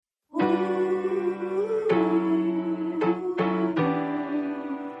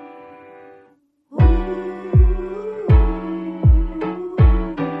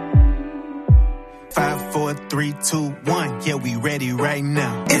2, 1, yeah, we ready right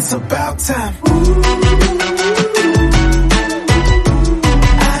now. It's about time. I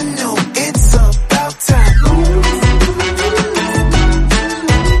know it's about time.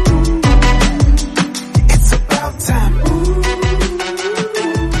 It's about time.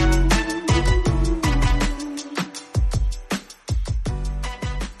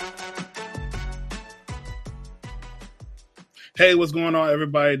 Hey, what's going on,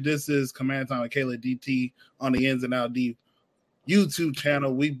 everybody? This is Command Time with Kayla DT on the Ins and Out Deep YouTube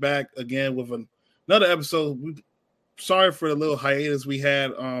channel. We back again with another episode. Sorry for the little hiatus we had.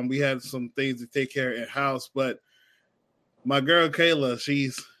 We had some things to take care of in house, but my girl Kayla,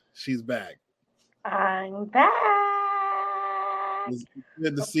 she's back. I'm back. It's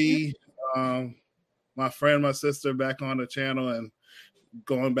good to see my friend, my sister, back on the channel and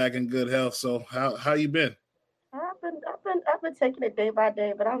going back in good health. So how you been? I've been taking it day by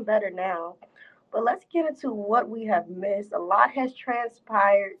day, but I'm better now. But let's get into what we have missed. A lot has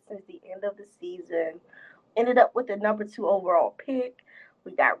transpired since the end of the season. Ended up with the number 2 overall pick.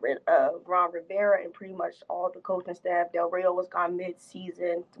 We got rid of Ron Rivera and pretty much all the coaching staff. Del Rio was gone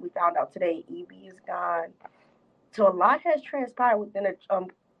mid-season. We found out today EB is gone. So a lot has transpired within the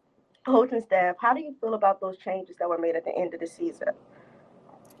coaching staff. How do you feel about those changes that were made at the end of the season?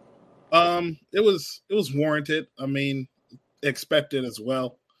 It was warranted. I mean, expected as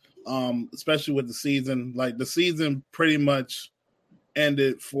well. Especially with the season. Like, the season pretty much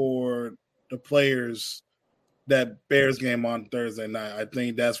ended for the players that Bears game on Thursday night. I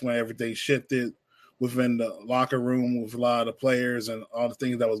think that's when everything shifted within the locker room with a lot of the players and all the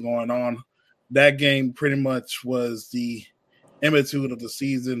things that was going on. That game pretty much was the immaturity of the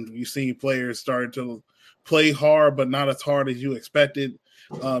season. You see players starting to play hard, but not as hard as you expected.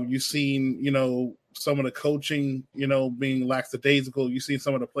 You've seen, some of the coaching, being lackadaisical. You see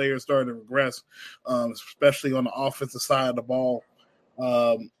some of the players starting to regress, especially on the offensive side of the ball.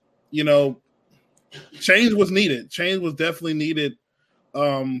 Change was needed. Change was definitely needed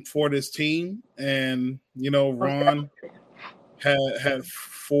for this team. And, Ron had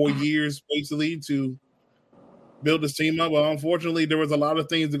 4 years basically to build this team up. But unfortunately, there was a lot of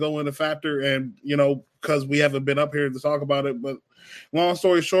things to go into factor. And, because we haven't been up here to talk about it. But long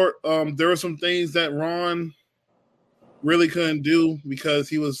story short, there were some things that Ron really couldn't do because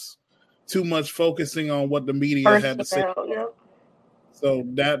he was too much focusing on what the media had to say. Yeah. So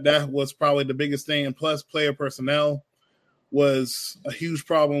that was probably the biggest thing. And plus, player personnel was a huge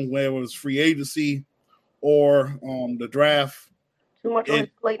problem, where it was free agency or the draft. Too much on his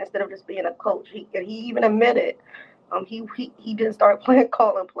plate instead of just being a coach. He even admitted he didn't start calling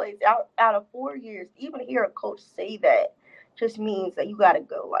plays out of 4 years. Even to hear a coach say that just means that you got to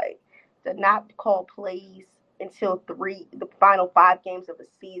go. Like, to not call plays until the final 5 games of the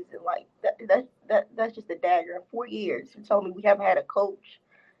season. Like, that's just a dagger. In 4 years, you told me we haven't had a coach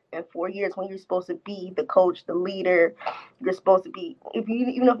in 4 years when you're supposed to be the coach, the leader. You're supposed to be, even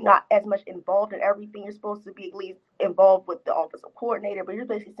if you're not as much involved in everything, you're supposed to be at least involved with the offensive coordinator. But you're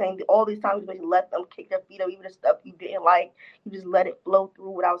basically saying that all these times you basically let them kick their feet up, even the stuff you didn't like, you just let it flow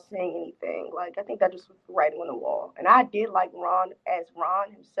through without saying anything. Like, I think that just was writing on the wall. And I did like Ron as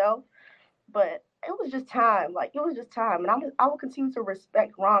Ron himself, but it was just time. Like, it was just time. And I will continue to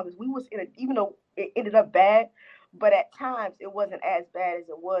respect Ron, because we was in it, even though it ended up bad, but at times it wasn't as bad as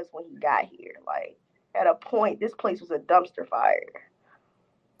it was when he got here. Like, at a point, this place was a dumpster fire.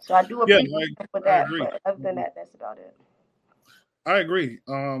 So I do appreciate him for that. But other than that, that's about it. I agree.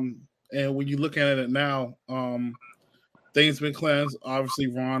 And when you look at it now, things been cleansed. Obviously,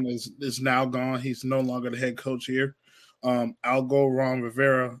 Ron is now gone. He's no longer the head coach here. I'll go Ron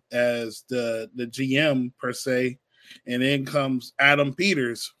Rivera as the GM per se, and then comes Adam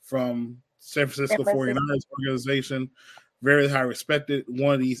Peters from San Francisco 49ers organization, very high respected,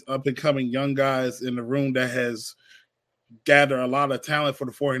 one of these up and coming young guys in the room that has gathered a lot of talent for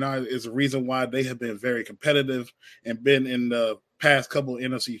the 49ers. Is the reason why they have been very competitive and been in the past couple of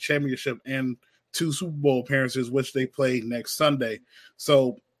NFC championship and 2 Super Bowl appearances, which they play next Sunday.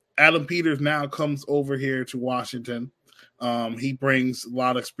 So Adam Peters now comes over here to Washington. He brings a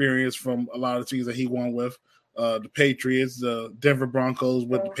lot of experience from a lot of teams that he won with. The Patriots, the Denver Broncos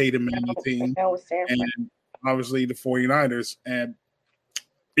with the Peyton Manning team, and obviously the 49ers. And,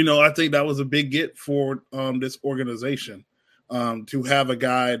 I think that was a big get for this organization, to have a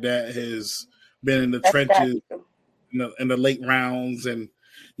guy that has been in the trenches in the late rounds and,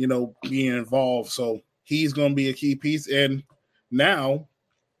 being involved. So he's going to be a key piece. And now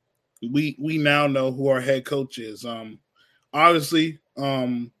we now know who our head coach is. Obviously,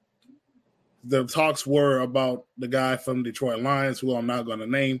 the talks were about the guy from Detroit Lions, who I'm not going to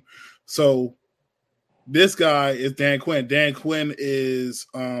name. So This guy is Dan Quinn. Dan Quinn is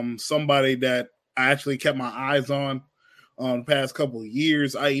somebody that I actually kept my eyes on the past couple of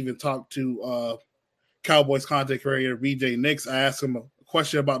years. I even talked to Cowboys content creator BJ Nix. I asked him a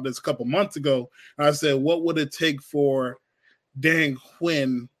question about this a couple months ago. And I said, what would it take for Dan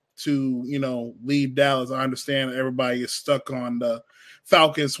Quinn to, lead Dallas? I understand everybody is stuck on the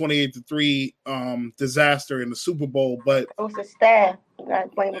Falcons 28-3 disaster in the Super Bowl, but it was the staff. You got to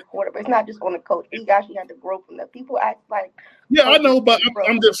blame the quarterback. It's not just on the coach. He actually had to grow from that. People act like yeah, I know, but grow.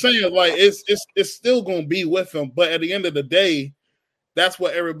 I'm just saying, like, it's still going to be with him. But at the end of the day, that's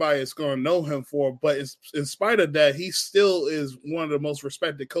what everybody is going to know him for. But in spite of that, he still is one of the most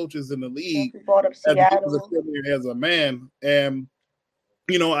respected coaches in the league. He brought up Seattle as a man. And,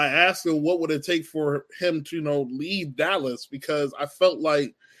 I asked him what would it take for him to, leave Dallas, because I felt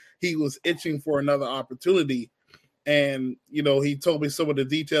like he was itching for another opportunity. And, he told me some of the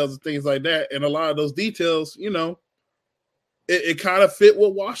details and things like that. And a lot of those details, it kind of fit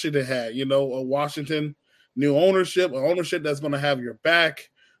what Washington had, a Washington new ownership, an ownership that's going to have your back.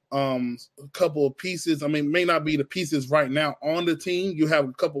 A couple of pieces. I mean, may not be the pieces right now on the team. You have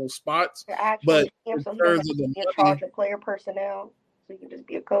a couple of spots, but in terms of the money, charge of player personnel, so you can just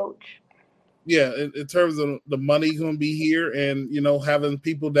be a coach. Yeah, in terms of the money going to be here, and having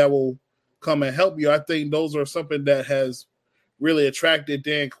people that will come and help you, I think those are something that has really attracted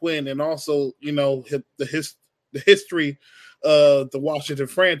Dan Quinn, and also the history of the Washington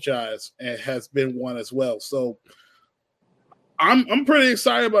franchise has been one as well. So I'm pretty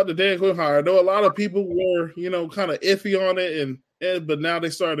excited about the Dan Quinn hire. I know a lot of people were kind of iffy on it, but now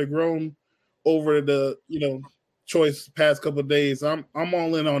they started growing over the choice past couple of days. I'm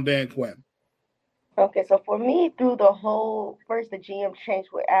all in on Dan Quinn. Okay, so for me, through the whole first the GM change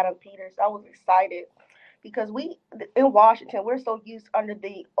with Adam Peters, I was excited because we in Washington we're so used under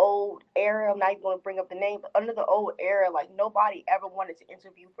the old era. I'm not even going to bring up the name, but under the old era, like nobody ever wanted to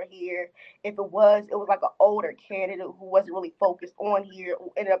interview for here. If it was like an older candidate who wasn't really focused on here,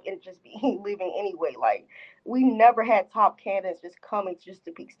 who ended up in just being leaving anyway. Like we never had top candidates just coming just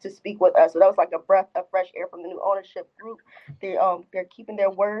to speak with us. So that was like a breath of fresh air from the new ownership group. They're keeping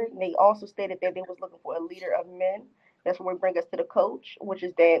their word. And they also stated that they was looking for a leader of men. That's where we bring us to the coach, which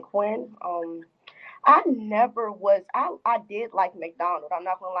is Dan Quinn. I never was. I did like McDonald. I'm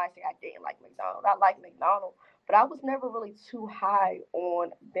not gonna lie, and say I didn't like McDonald. I like McDonald, but I was never really too high on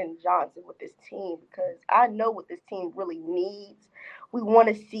Ben Johnson with this team because I know what this team really needs. We want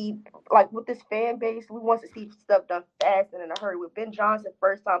to see, like with this fan base, we want to see stuff done fast and in a hurry. With Ben Johnson,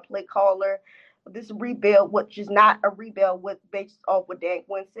 first time play caller, this rebuild, which is not a rebuild, with based off what Dan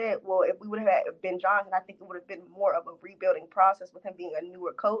Quinn said. Well, if we would have had Ben Johnson, I think it would have been more of a rebuilding process with him being a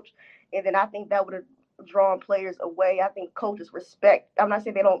newer coach, and then I think that would have drawn players away. I think coaches respect. I'm not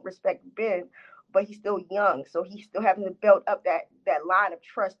saying they don't respect Ben, but he's still young, so he's still having to build up that line of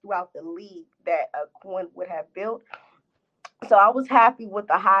trust throughout the league that Quinn would have built. So I was happy with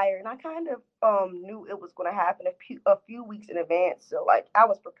the hire, and I kind of knew it was going to happen a few weeks in advance. So like I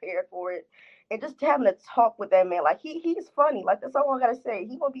was prepared for it, and just having to talk with that man, like he's funny. Like that's all I gotta say.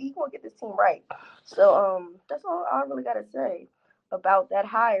 He gonna get this team right. So that's all I really gotta say about that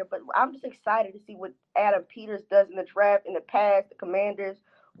hire. But I'm just excited to see what Adam Peters does in the draft. In the past, the Commanders,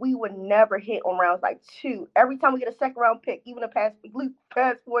 we would never hit on rounds like two. Every time we get a second round pick, even the past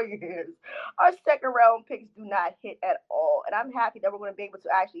 4 years, our second round picks do not hit at all. And I'm happy that we're going to be able to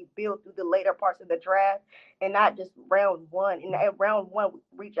actually build through the later parts of the draft and not just round one. And at round one, we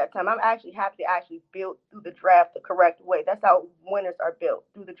reach that time. I'm actually happy to actually build through the draft the correct way. That's how winners are built,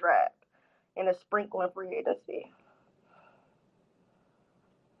 through the draft and a sprinkle in free agency.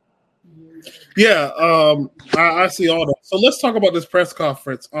 Yeah, I see all that. So let's talk about this press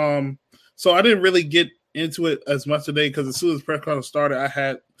conference. So I didn't really get into it as much today because as soon as press conference started, I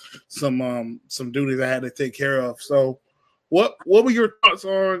had some duties I had to take care of. So, what were your thoughts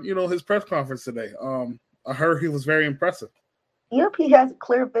on his press conference today? I heard he was very impressive. Yep, he has a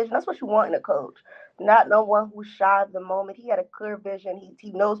clear vision. That's what you want in a coach. Not no one who's shy of the moment. He had a clear vision.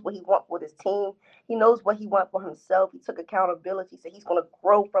 He knows what he wants with his team. He knows what he wants for himself. He took accountability, so he's going to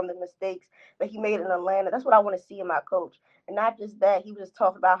grow from the mistakes that he made in Atlanta. That's what I want to see in my coach. And not just that, he was just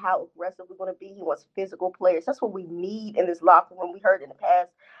talking about how aggressive we're going to be. He wants physical players. That's what we need in this locker room. We heard in the past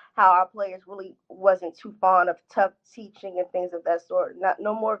how our players really wasn't too fond of tough teaching and things of that sort. Not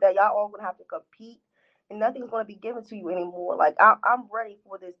no more of that. Y'all all going to have to compete and nothing's going to be given to you anymore. Like I'm ready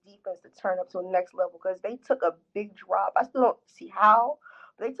for this defense to turn up to the next level because they took a big drop. I still don't see how,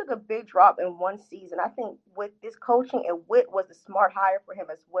 but they took a big drop in one season. I think with this coaching and Witt was a smart hire for him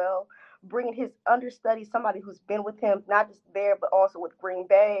as well, bringing his understudy, somebody who's been with him not just there but also with Green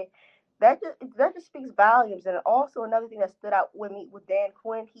Bay. that just speaks volumes. And also another thing that stood out with me with Dan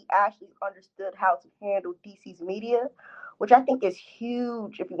Quinn, he actually understood how to handle DC's media, which I think is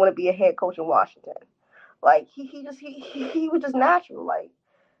huge if you want to be a head coach in Washington. Like he was just natural, like,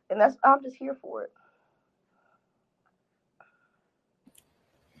 and that's I'm just here for it.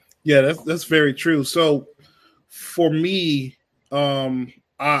 Yeah, that's very true. So for me,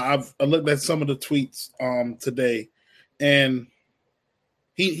 I looked at some of the tweets today, and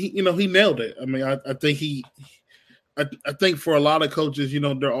he nailed it. I mean, I think I think for a lot of coaches,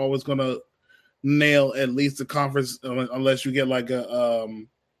 they're always gonna nail at least the conference unless you get like a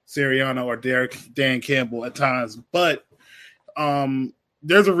Sirianni or Dan Campbell at times. But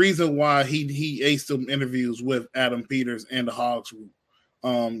there's a reason why he aced some interviews with Adam Peters and the Hogs group.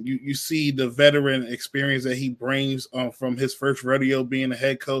 You see the veteran experience that he brings from his first rodeo being a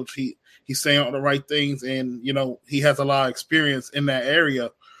head coach. He's saying all the right things, and he has a lot of experience in that area.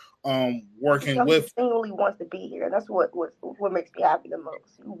 Working He with genuinely wants to be here, and that's what makes me happy the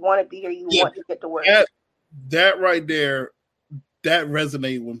most. You want to be here, you yeah, want to get to work. that right there, that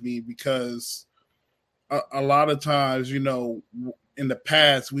resonated with me because a lot of times, in the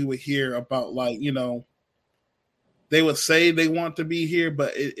past, we would hear about like, they would say they want to be here,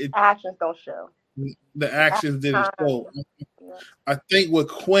 but actions don't show. The actions didn't show. I think with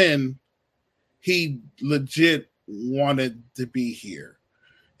Quinn, he legit wanted to be here,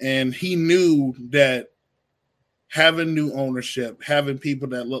 and he knew that having new ownership, having people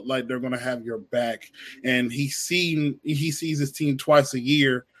that look like they're going to have your back, and he sees his team twice a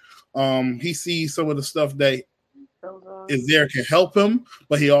year. He sees some of the stuff that is there can help him,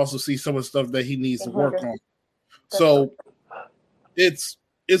 but he also sees some of the stuff that he needs to work on. So it's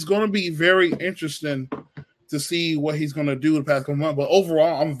going to be very interesting to see what he's going to do the past couple months. But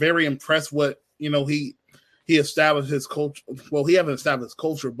overall, I'm very impressed with he established his culture. Well, he haven't established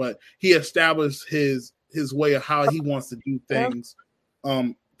culture, but he established his way of how he wants to do things,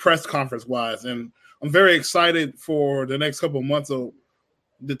 press conference wise. And I'm very excited for the next couple of months of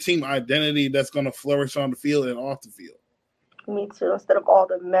the team identity that's going to flourish on the field and off the field. Me too. Instead of all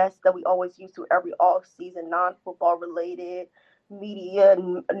the mess that we always used to every off season, non-football related media,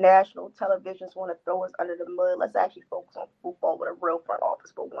 national televisions want to throw us under the mud. Let's actually focus on football with a real front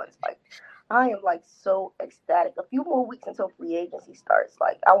office for once. Like, I am like so ecstatic. A few more weeks until free agency starts.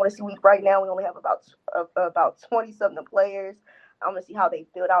 Like, I want to see. Right now we only have about 20 something players. I want to see how they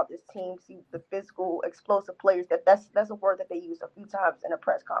build out this team. See the physical, explosive players. That's a word that they used a few times in a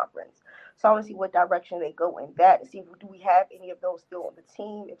press conference. So I want to see what direction they go in that. To see do we have any of those still on the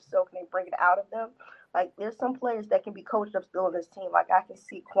team? If so, can they bring it out of them? Like there's some players that can be coached up still in this team. Like I can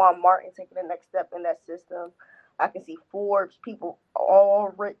see Quan Martin taking the next step in that system. I can see Forbes. People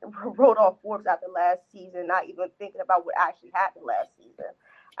all wrote off Forbes after last season, not even thinking about what actually happened last season.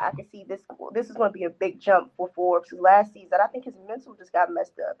 I can see this. This is going to be a big jump for Forbes. Because last season, I think his mental just got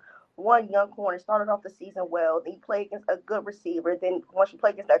messed up. One young corner started off the season well. Then you play against a good receiver. Then once you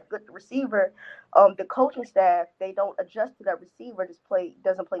play against that good receiver, the coaching staff they don't adjust to that receiver. Just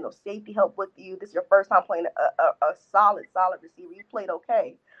doesn't play no safety help with you. This is your first time playing a solid receiver. You played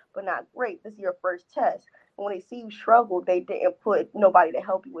okay, but not great. This is your first test. And when they see you struggle, they didn't put nobody to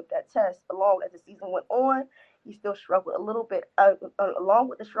help you with that test. Along as the season went on, he still struggled a little bit. Along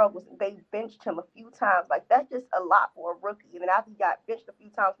with the struggles, they benched him a few times. Like that's just a lot for a rookie. And then after he got benched a few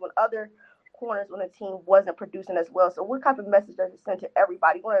times when other corners on the team wasn't producing as well. So what type of message does it send to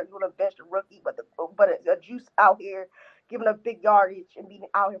everybody? You want to bench a rookie, but a juice out here giving up big yardage and being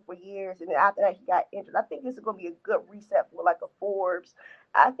out here for years, and then after that he got injured. I think this is going to be a good reset for like a Forbes.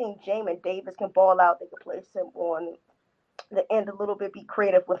 I think Jamin Davis can ball out. They can place him on the end a little bit, be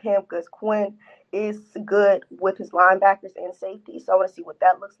creative with him because Quinn is good with his linebackers and safety. So I want to see what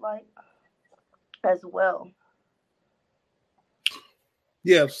that looks like as well.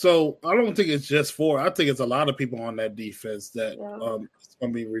 Yeah, so I don't think it's just four. I think it's a lot of people on that defense that it's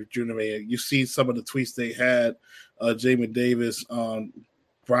going to be rejuvenated. You see some of the tweets they had, Jamin Davis,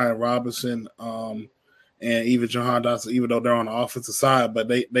 Brian Robinson, and even Jahan Dotson, even though they're on the offensive side, but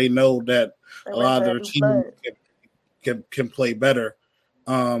they know that a lot of their team can play better.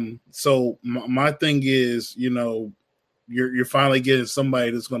 So my thing is, you're finally getting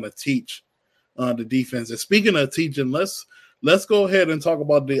somebody that's going to teach the defense. And speaking of teaching, let's go ahead and talk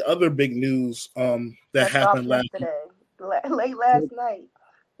about the other big news that happened late last night.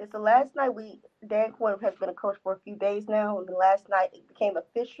 It's the last night Dan Quinn has been a coach for a few days now, and the last night it became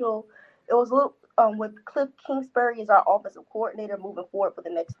official. It was a little with Cliff Kingsbury as our offensive coordinator moving forward for the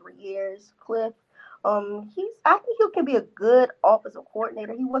next 3 years. Cliff, I think he can be a good offensive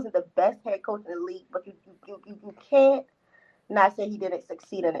coordinator. He wasn't the best head coach in the league, but you can't Not saying he didn't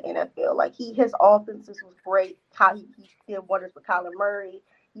succeed in the NFL. Like his offenses was great. How he did wonders with Kyler Murray.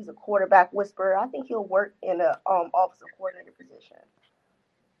 He's a quarterback whisperer. I think he'll work in a offensive coordinator position.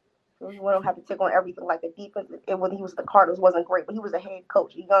 So we don't have to take on everything like the defense. And when he was the Cardinals wasn't great, but he was a head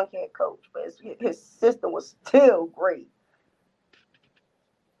coach, a young head coach. But his system was still great.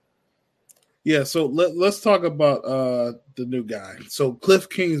 Yeah, so let's talk about the new guy. So Cliff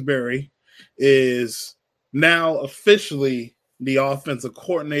Kingsbury is now officially the offensive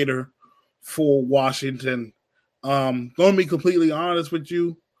coordinator for Washington. Going to be completely honest with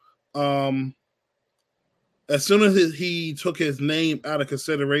you, as soon as he took his name out of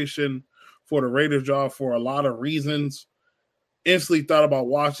consideration for the Raiders job for a lot of reasons, instantly thought about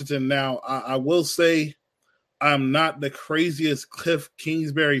Washington. Now, I will say I'm not the craziest Cliff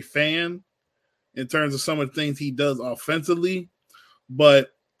Kingsbury fan in terms of some of the things he does offensively,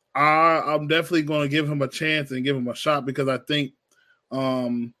 but I'm definitely going to give him a chance and give him a shot because I think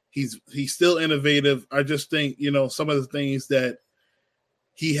he's still innovative. I just think, some of the things that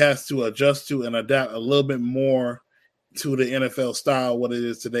he has to adjust to and adapt a little bit more to the NFL style, what it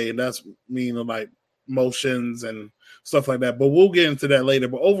is today. And that's meaning like motions and stuff like that. But we'll get into that later.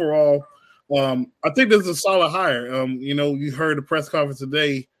 But overall, I think this is a solid hire. You heard the press conference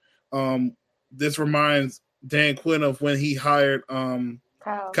today. This reminds Dan Quinn of when he hired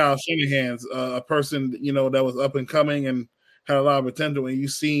Kyle Shanahan's, a person, that was up and coming and had a lot of potential, and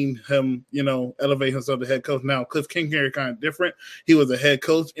you've seen him, elevate himself to head coach. Now, Cliff Kingsbury kind of different. He was a head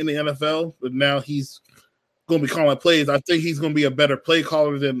coach in the NFL, but now he's going to be calling plays. I think he's going to be a better play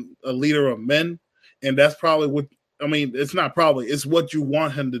caller than a leader of men, and that's probably it's not probably. It's what you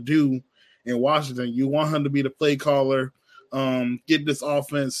want him to do in Washington. You want him to be the play caller, get this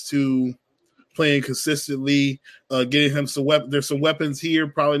offense to playing consistently, getting him some weapons. There's some weapons here.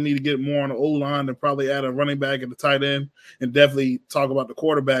 Probably need to get more on the O-line and probably add a running back and the tight end and definitely talk about the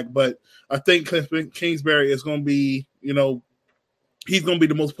quarterback. But I think Cliff Kingsbury is going to be, he's going to be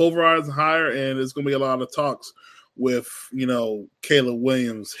the most pulverizing hire, and it's going to be a lot of talks with, Kayla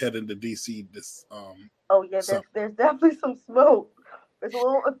Williams heading to DC this there's definitely some smoke. It's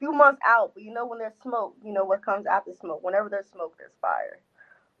a few months out, but when there's smoke, what comes after smoke. Whenever there's smoke, there's fire.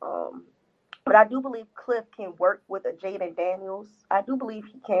 But I do believe Cliff can work with a Jaden Daniels. I do believe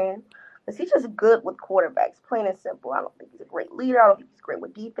he can. Because he's just good with quarterbacks, plain and simple. I don't think he's a great leader. I don't think he's great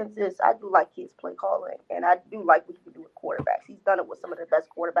with defenses. I do like his play calling, and I do like what he can do with quarterbacks. He's done it with some of the best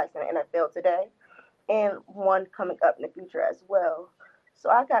quarterbacks in the NFL today, and one coming up in the future as well.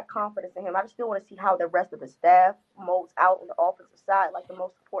 So I got confidence in him. I just still want to see how the rest of the staff molds out on the offensive side. Like the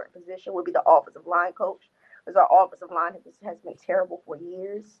most important position would be the offensive line coach, because our offensive line has been terrible for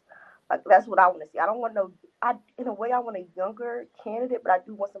years. Like, that's what I want to see. I don't want in a way, I want a younger candidate, but I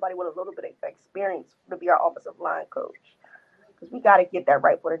do want somebody with a little bit of experience to be our offensive line coach. Because we got to get that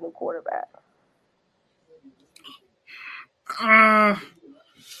right for the new quarterback. I'm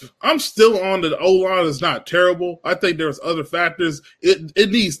still on the O-line is not terrible. I think there's other factors.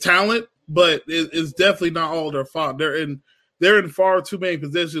 It needs talent, but it's definitely not all their fault. They're in far too many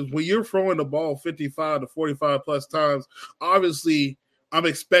positions. When you're throwing the ball 55 to 45 plus times, obviously – I'm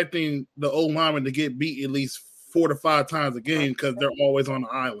expecting the old lineman to get beat at least 4 to 5 times a game because they're always on the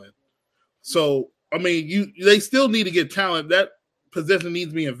island. So, they still need to get talent. That position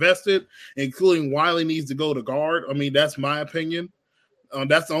needs to be invested, including Wiley needs to go to guard. That's my opinion.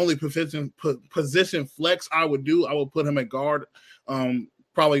 That's the only position flex I would do. I would put him at guard,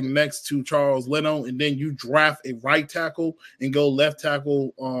 probably next to Charles Leno, and then you draft a right tackle and go left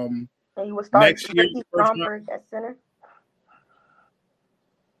tackle and you would start next year. At center.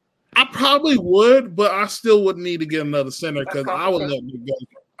 I probably would, but I still would need to get another center because I would let Nick go.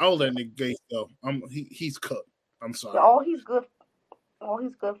 I would let Nick Gates go. He's cooked. I'm sorry. Yeah, all he's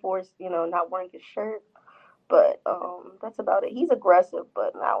good for is not wearing his shirt. But that's about it. He's aggressive,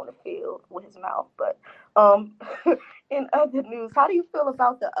 but not on the field with his mouth. But in other news, how do you feel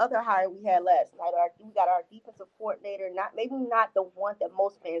about the other hire we had last night? We got our defensive coordinator, maybe not the one that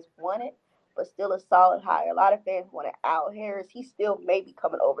most fans wanted, but still a solid hire. A lot of fans wanted Al Harris. He's still maybe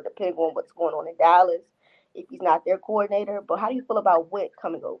coming over, depending on what's going on in Dallas, if he's not their coordinator. But how do you feel about Witt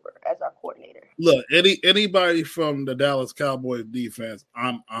coming over as our coordinator? Look, anybody from the Dallas Cowboys defense,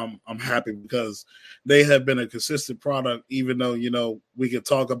 I'm happy because they have been a consistent product. Even though we could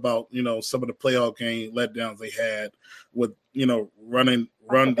talk about some of the playoff game letdowns they had with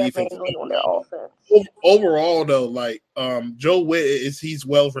run defense on their offense. Overall, though, Joe Witt he's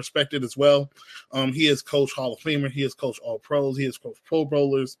well respected as well. He is coach Hall of Famer. He is coach All Pros. He is coach Pro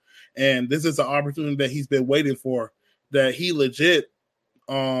Bowlers, and this is an opportunity that he's been waiting for. That he legit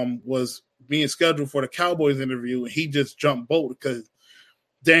was being scheduled for the Cowboys interview, and he just jumped boat because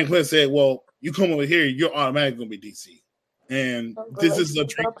Dan Quinn said, "Well, you come over here, you're automatically going to be DC," and this is a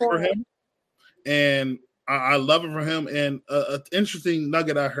dream for him, and I love it for him. And an interesting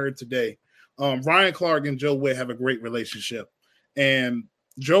nugget I heard today: Ryan Clark and Joe Witt have a great relationship, and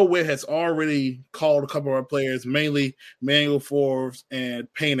Joe Witt has already called a couple of our players, mainly Manuel Forbes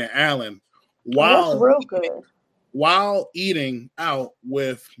and Payne and Allen, that's real good. While eating out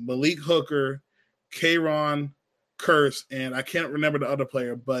with Malik Hooker, Kayron, Curse, and I can't remember the other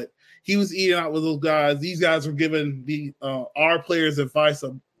player, but he was eating out with those guys. These guys were giving our players advice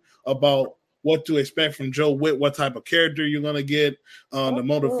about what to expect from Joe Witt, what type of character you're going to get, the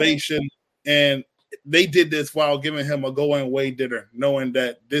motivation, and they did this while giving him a going away dinner, knowing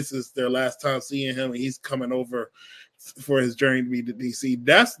that this is their last time seeing him, and he's coming over for his journey to be to DC.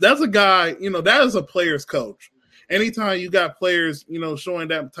 That's a guy, that is a player's coach. Anytime you got players, showing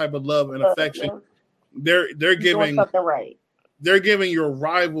that type of love and affection, they're giving something right. They're giving your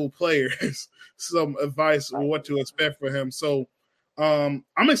rival players some advice on what to expect for him. So I'm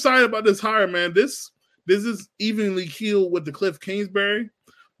excited about this hire, man. This is evenly keeled with the Cliff Kingsbury,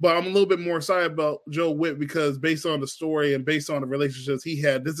 but I'm a little bit more excited about Joe Witt because based on the story and based on the relationships he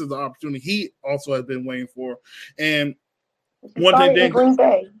had, this is the opportunity he also has been waiting for. And one thing, in Green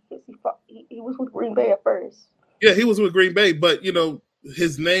Bay, he was with Green Bay at first. Yeah, he was with Green Bay, but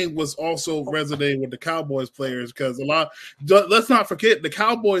his name was also resonating with the Cowboys players because let's not forget the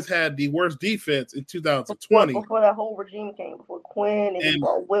Cowboys had the worst defense in 2020 before that whole regime came, before Quinn and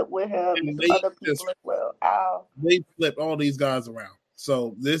brought Witt with him and other people as well. They flipped all these guys around.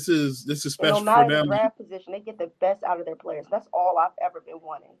 So this is special no matter for them. The draft position, they get the best out of their players. That's all I've ever been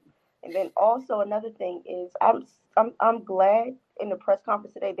wanting. And then also another thing is I'm glad in the press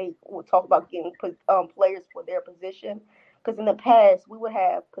conference today they will talk about getting players for their position, because in the past we would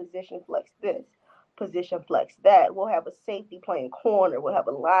have position flex this, position flex that. We'll have a safety playing corner, we'll have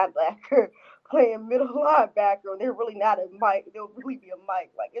a linebacker playing middle linebacker, and they're really not a Mike. They'll really be a Mike.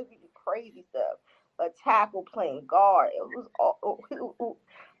 Like it'll be crazy stuff. A tackle playing guard. It was all.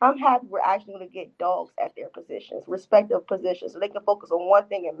 I'm happy we're actually going to get dogs at their positions, respective positions, so they can focus on one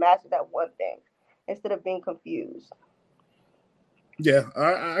thing and master that one thing instead of being confused. Yeah,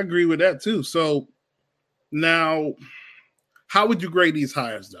 I agree with that too. So now, how would you grade these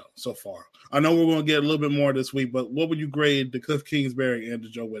hires though so far? I know we're going to get a little bit more this week, but what would you grade the Cliff Kingsbury and the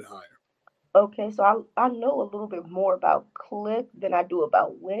Joe Witt hire? Okay, so I know a little bit more about Cliff than I do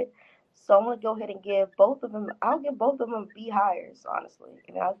about Witt. So I'm going to go ahead and give both of them, I'll give both of them B hires, honestly.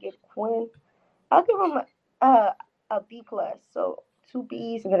 And I'll give Quinn, I'll give him a B plus. So 2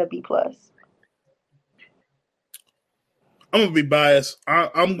 Bs and then a B plus. I'm going to be biased.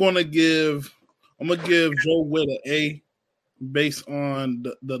 I'm going to give Joe Witt an A based on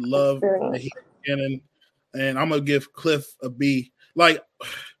the love that he's getting. And I'm going to give Cliff a B. Like,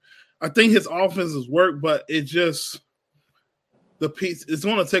 I think his offenses work, but it just... the piece, it's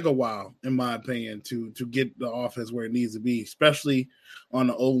going to take a while, in my opinion, to get the offense where it needs to be, especially on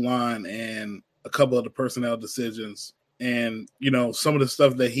the O-line and a couple of the personnel decisions. And, some of the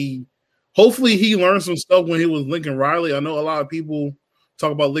stuff that hopefully he learned some stuff when he was Lincoln Riley. I know a lot of people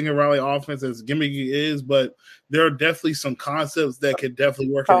talk about Lincoln Riley offense as gimmicky it is, but there are definitely some concepts that could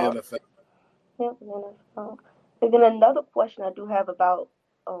definitely work in the NFL. Yeah, and then another question I do have about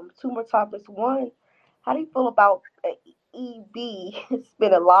 2 more topics. One, how do you feel about EB? It's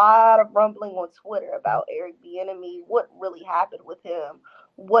been a lot of rumbling on Twitter about Eric Bieniemy. What really happened with him?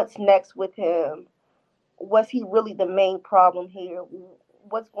 What's next with him? Was he really the main problem here?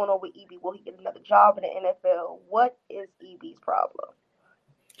 What's going on with EB? Will he get another job in the NFL? What is EB's problem?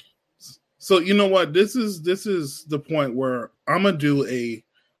 So you know what? This is the point where I'm gonna do a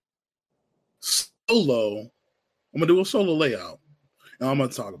solo layout, and I'm gonna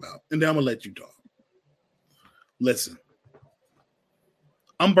talk about, and then I'm gonna let you talk. Listen,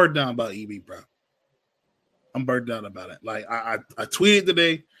 I'm burnt down about EB, bro. I'm burnt down about it. Like I tweeted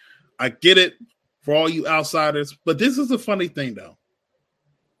today. I get it for all you outsiders, but this is the funny thing though.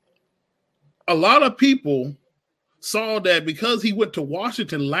 A lot of people saw that because he went to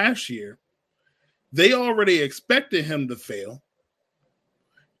Washington last year, they already expected him to fail,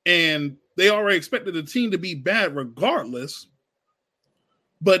 and they already expected the team to be bad regardless.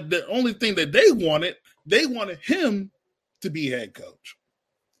 But the only thing that they wanted him to be head coach.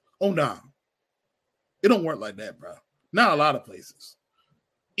 Oh, no. It don't work like that, bro. Not a lot of places.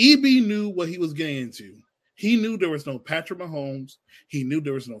 EB knew what he was getting into. He knew there was no Patrick Mahomes. He knew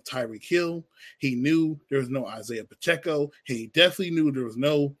there was no Tyreek Hill. He knew there was no Isaiah Pacheco. He definitely knew there was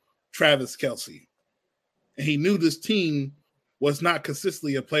no Travis Kelce. And he knew this team was not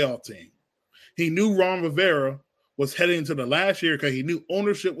consistently a playoff team. He knew Ron Rivera was heading into the last year because he knew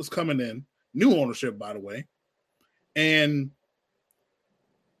ownership was coming in. New ownership, by the way. And,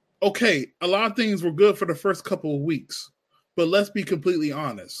 okay, a lot of things were good for the first couple of weeks. But let's be completely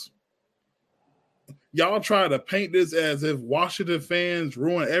honest. Y'all try to paint this as if Washington fans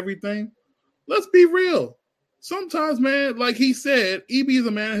ruin everything. Let's be real. Sometimes, man, like he said, EB is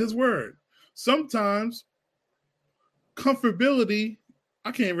a man of his word. Sometimes comfortability,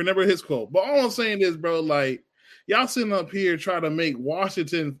 I can't remember his quote, but all I'm saying is, bro, like, y'all sitting up here trying to make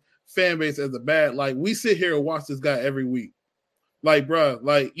Washington fan base as a bad, like, we sit here and watch this guy every week. Like, bro,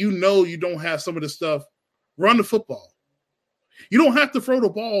 like, you don't have some of this stuff. Run the football. You don't have to throw the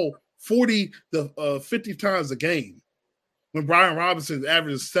ball 40 to 50 times a game when Brian Robinson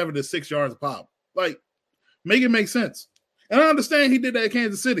averages 7 to 6 yards a pop. Like, make it make sense. And I understand he did that at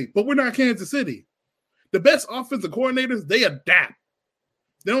Kansas City, but we're not Kansas City. The best offensive coordinators, they adapt.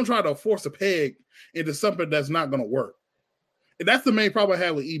 They don't try to force a peg into something that's not going to work. And that's the main problem I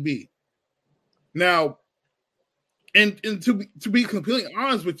have with EB. Now, and to be completely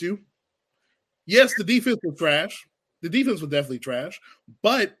honest with you, yes, the defense was trash. The defense was definitely trash,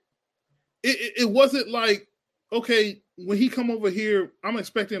 but it wasn't like, okay, when he come over here, I'm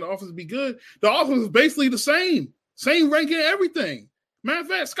expecting the offense to be good. The offense was basically the same ranking, everything. Matter of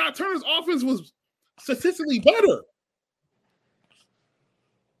fact, Scott Turner's offense was statistically better.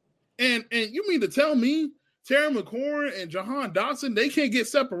 And you mean to tell me Terry McLaurin and Jahan Dotson, they can't get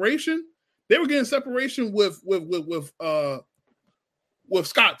separation? They were getting separation with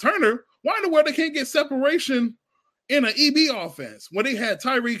Scott Turner. Why in the world they can't get separation in an EB offense when they had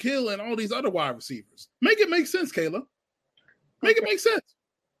Tyreek Hill and all these other wide receivers? Make it make sense, Kayla. Make it make sense.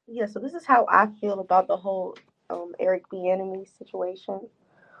 Yeah, so this is how I feel about the whole Eric Bieniemy situation.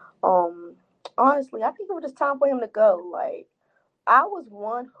 Honestly, I think it was just time for him to go. Like, I was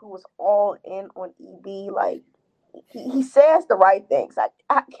one who was all in on EB. Like, he says the right things.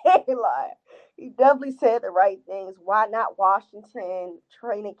 I can't lie. He definitely said the right things. Why not Washington?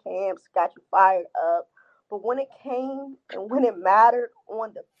 Training camps got you fired up. But when it came and when it mattered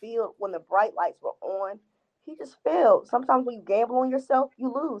on the field, when the bright lights were on, he just failed. Sometimes when you gamble on yourself,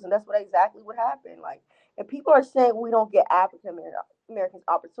 you lose. And that's exactly what happened. Like, and people are saying we don't get African Americans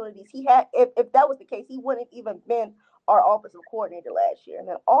opportunities. He had, if that was the case, he wouldn't have even been our offensive coordinator last year. And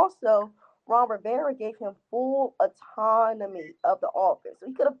then also, Ron Rivera gave him full autonomy of the offense. So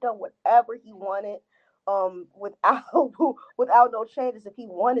he could have done whatever he wanted without without no changes if he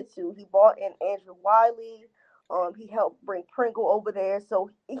wanted to. He brought in Andrew Wiley. He helped bring Pringle over there.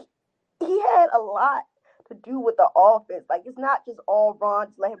 So he had a lot to do with the offense. Like, it's not just all Ron,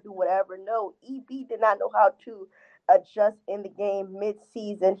 just let him do whatever. No, EB did not know how to adjust in the game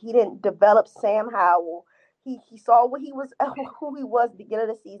mid-season. He didn't develop Sam Howell. He saw what he was, who he was at the beginning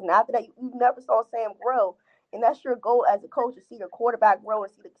of the season. After that, you never saw Sam grow. And that's your goal as a coach, to see your quarterback grow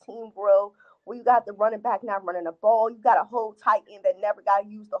and see the team grow. Where you got the running back not running the ball. You got a whole tight end that never got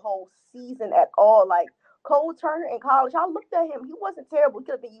used the whole season at all. Like, Cole Turner in college, I looked at him. He wasn't terrible. He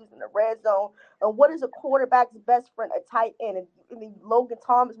could have been used in the red zone. And what is a quarterback's best friend? A tight end. And Logan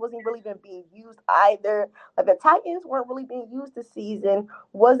Thomas wasn't really even being used either. Like, the tight ends weren't really being used this season.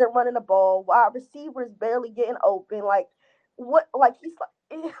 Wasn't running the ball. Wide receivers barely getting open. Like, what? Like, he's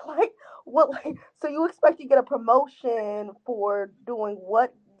like, what? Like, so you expect to get a promotion for doing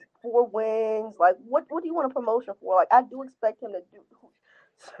what? 4 wins? Like, what do you want a promotion for? Like, I do expect him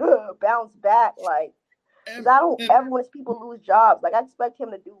to bounce back. Like, because I don't ever want to see people lose jobs. Like, I expect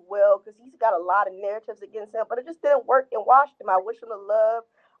him to do well because he's got a lot of narratives against him, but it just didn't work in Washington. I wish him the love.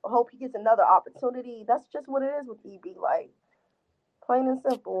 I hope he gets another opportunity. That's just what it is with EB. Like, plain and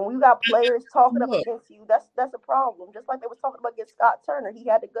simple. When you got players talking up against you, that's a problem. Just like they was talking about against Scott Turner, he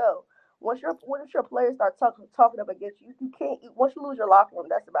had to go. Once your players start talking up against you, you can't. Once you lose your locker room,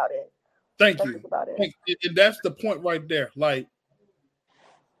 that's about it. Thank you. About it. And that's the point right there. Like,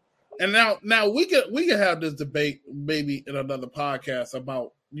 and now we can have this debate maybe in another podcast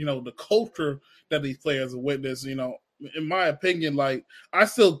about, the culture that these players witness. In my opinion, like, I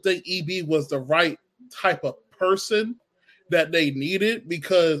still think EB was the right type of person that they needed,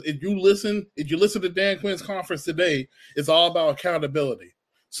 because if you listen to Dan Quinn's conference today, it's all about accountability.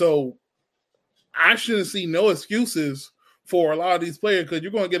 So I shouldn't see no excuses for a lot of these players, because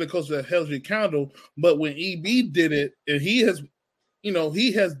you're going to get a coach that holds you accountable. But when EB did it, and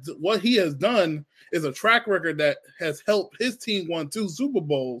what he has done is a track record that has helped his team won 2 Super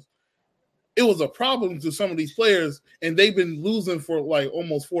Bowls. It was a problem to some of these players, and they've been losing for like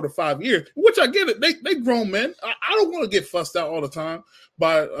almost 4 to 5 years, which I get it. They grown men. I don't want to get fussed out all the time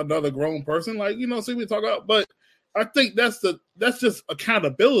by another grown person. Like, see what we talk about. But I think that's just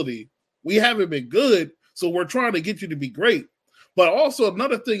accountability. We haven't been good, so we're trying to get you to be great. But also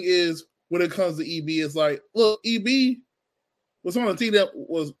another thing is when it comes to EB, it's like, look, EB was on a team that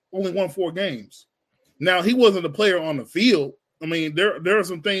was only won 4 games. Now, he wasn't a player on the field. I mean, there are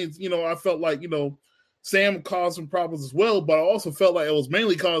some things, I felt like, Sam caused some problems as well, but I also felt like it was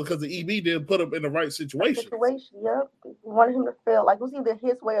mainly caused because the EB didn't put him in the right situation. Yep. You wanted him to feel like it was either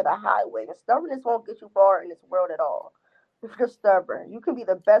his way or the highway. And stubbornness won't get you far in this world at all. If you're stubborn, you can be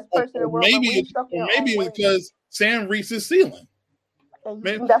the best person in the world, but when you're stuck in your own way, because Sam reached his ceiling. And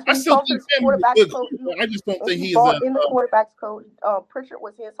that's when I he still talked to think the Sam is a quarterbacks good coach. coach. I just don't think he he's brought in the quarterbacks coach. Pritchard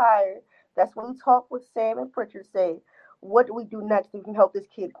was his hire. That's when he talked with Sam and Pritchard. Say, what do we do next? We can help this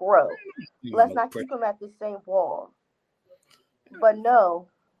kid grow. Let's not keep him at the same wall. But no,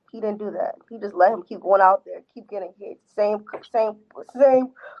 he didn't do that. He just let him keep going out there, keep getting hit. Same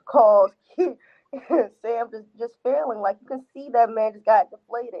calls. Sam just failing. Like you can see that man just got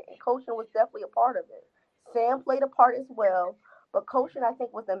deflated, and coaching was definitely a part of it. Sam played a part as well, but coaching I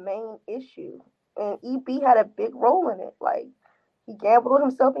think was the main issue, and EB had a big role in it. Like he gambled with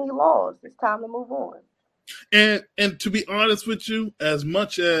himself and he lost. It's time to move on. And to be honest with you, as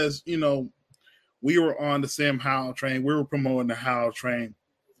much as we were on the Sam Howell train, we were promoting the Howell train.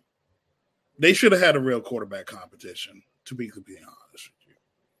 They should have had a real quarterback competition, to be completely honest with you.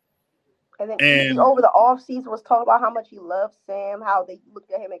 And then over the offseason was talking about how much he loved Sam, how they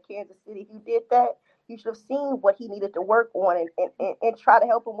looked at him in Kansas City. If you did that, you should have seen what he needed to work on and try to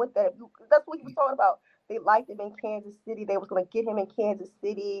help him with that. That's what he was talking about. They liked him in Kansas City. They was going to get him in Kansas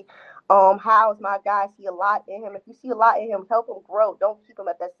City. How's my guy? See a lot in him. If you see a lot in him, help him grow. Don't keep him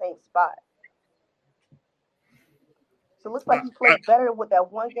at that same spot. So it looks like he played better with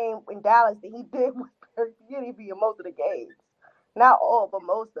that one game in Dallas than he did with Airbnb in most of the games. Not all, but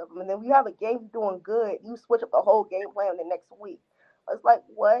most of them. And then we have a game doing good. You switch up the whole game plan the next week. It's like,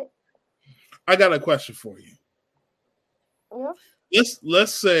 what? I got a question for you. Yeah.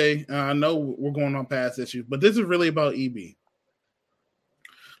 Let's say, I know we're going on past issues, but this is really about EB.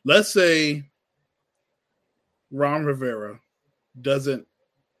 Let's say Ron Rivera doesn't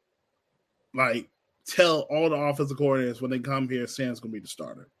tell all the offensive coordinators when they come here, Sam's going to be the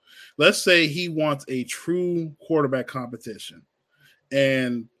starter. Let's say he wants a true quarterback competition,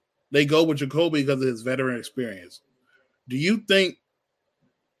 and they go with Jacoby because of his veteran experience. Do you think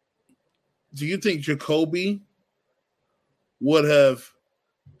Jacoby would have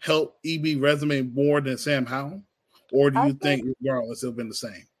helped EB resume more than Sam Howell? Or do you think regardless it would have been the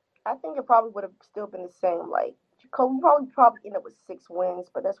same? I think it probably would have still been the same. Like Jacoby probably end up with 6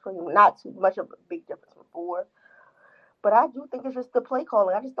 wins, but that's pretty not too much of a big difference from 4. But I do think it's just the play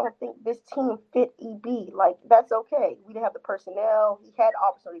calling. I just don't think this team fit EB. Like, that's okay. We didn't have the personnel. He had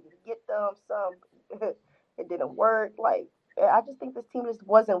opportunity to get them. Some, it didn't work. Like, I just think this team just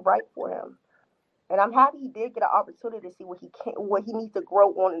wasn't right for him. And I'm happy he did get an opportunity to see what he needs to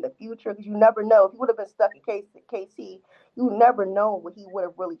grow on in the future. Because you never know. If he would have been stuck in KC, you never know what he would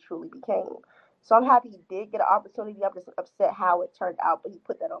have really, truly became. So I'm happy he did get an opportunity. I'm just upset how it turned out, but he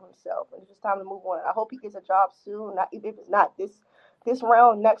put that on himself. And it's just time to move on. I hope he gets a job soon. Not, if it's not this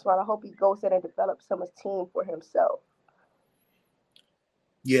round, next round, I hope he goes in and develops some of his team for himself.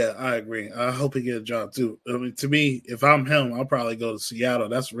 Yeah, I agree. I hope he gets a job too. I mean, to me, if I'm him, I'll probably go to Seattle.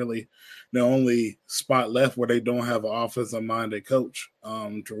 That's really the only spot left where they don't have an offensive-minded coach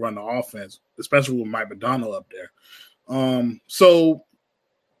to run the offense, especially with Mike McDonald up there. So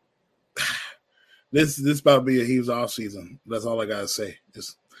this about to be a huge off season. That's all I gotta say.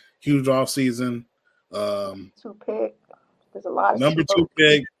 It's huge off season. 2 pick. There's a lot of number 2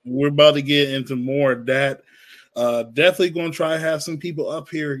 pick. We're about to get into more of that. Definitely going to try to have some people up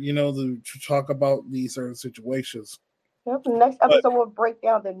here, to talk about these certain situations. Yep. The next episode will break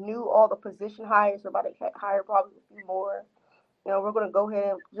down all the position hires. We're about to hire probably a few more. We're going to go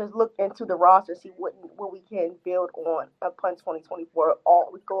ahead and just look into the roster, see what we can build on upon 2024.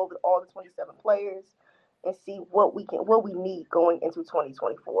 We go over all the 27 players and see what we need going into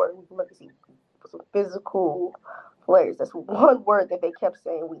 2024. We can look and see some physical players. That's one word that they kept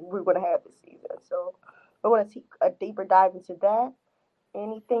saying we're going to have this season. So we're going to take a deeper dive into that.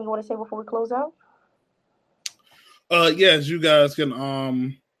 Anything you want to say before we close out? Yes, you guys can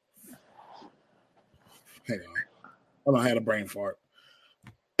hang on. I had a brain fart.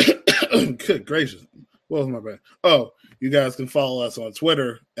 Good gracious. What was my bad? Oh, you guys can follow us on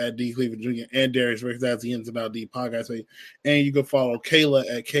Twitter at D Cleveland Jr. and Darius Ricks. That's the Ins and Out D podcast page. And you can follow Kayla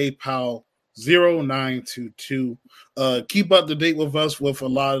at KPowell0922. Keep up to date with us with a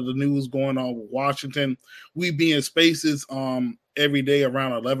lot of the news going on with Washington. We be in spaces every day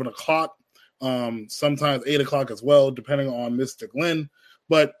around 11 o'clock. Sometimes 8 o'clock as well, depending on Mr. Glenn.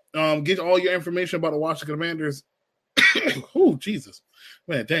 But Get all your information about the Washington Commanders. Oh, Jesus.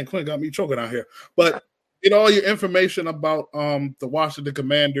 Man, Dan Quinn got me choking out here. But get all your information about the Washington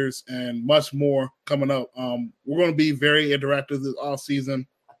Commanders and much more coming up. We're going to be very interactive this off season.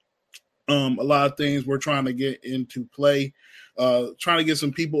 A lot of things we're trying to get into play, trying to get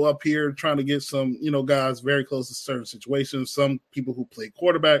some people up here, trying to get some, guys very close to certain situations, some people who play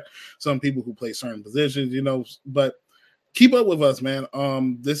quarterback, some people who play certain positions, but keep up with us, man.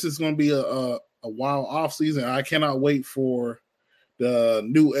 This is going to be a wild off season. I cannot wait for the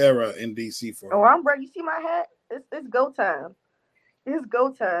new era in DC for. Oh, I'm ready. You see my hat? It's go time. It's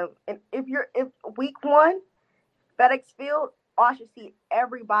go time. And if week 1, FedEx Field, I should see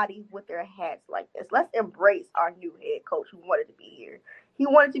everybody with their hats like this. Let's embrace our new head coach who wanted to be here. He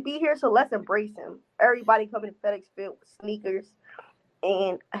wanted to be here, so let's embrace him. Everybody coming to FedEx Field with sneakers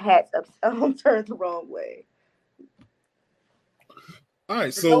and hats turned the wrong way. All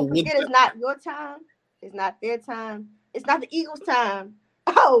right, so don't forget, it's not your time. It's not their time. It's not the Eagles' time.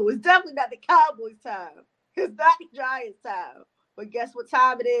 Oh, it's definitely not the Cowboys' time. It's not the Giants' time. But guess what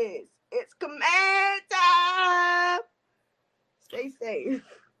time it is? It's Command time. Stay safe.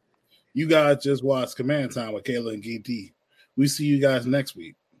 You guys just watched Command Time with Kayla and GT. We see you guys next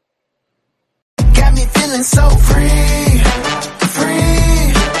week. Got me feeling so free.